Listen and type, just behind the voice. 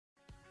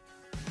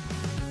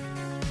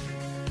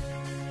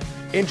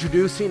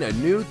Introducing a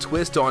new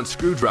twist on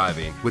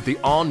screwdriving with the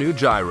all-new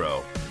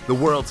Gyro, the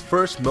world's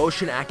first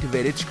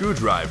motion-activated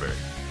screwdriver.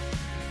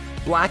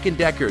 Black &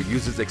 Decker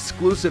uses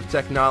exclusive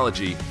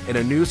technology in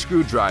a new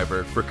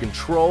screwdriver for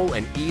control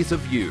and ease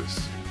of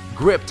use.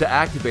 Grip to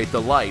activate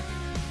the light,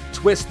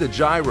 twist the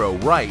gyro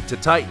right to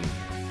tighten,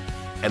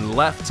 and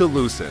left to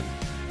loosen.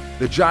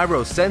 The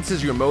gyro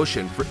senses your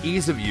motion for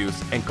ease of use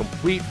and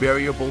complete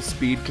variable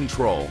speed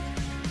control.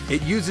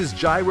 It uses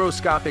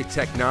gyroscopic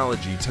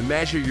technology to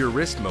measure your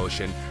wrist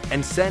motion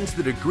and sends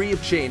the degree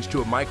of change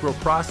to a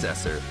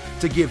microprocessor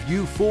to give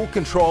you full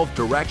control of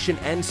direction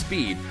and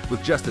speed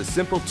with just a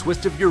simple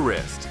twist of your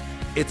wrist.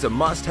 It's a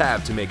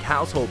must-have to make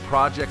household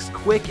projects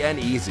quick and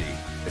easy,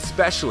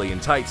 especially in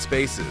tight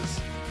spaces.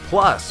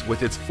 Plus,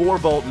 with its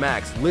 4-volt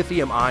max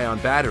lithium-ion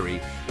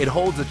battery, it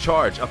holds a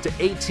charge up to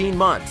 18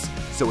 months,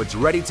 so it's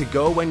ready to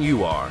go when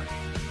you are.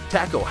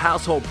 Tackle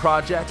household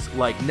projects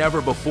like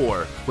never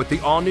before with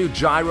the all-new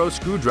Gyro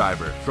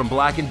screwdriver from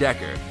Black &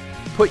 Decker.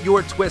 Put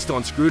your twist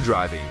on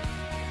screwdriving.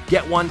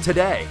 Get one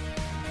today.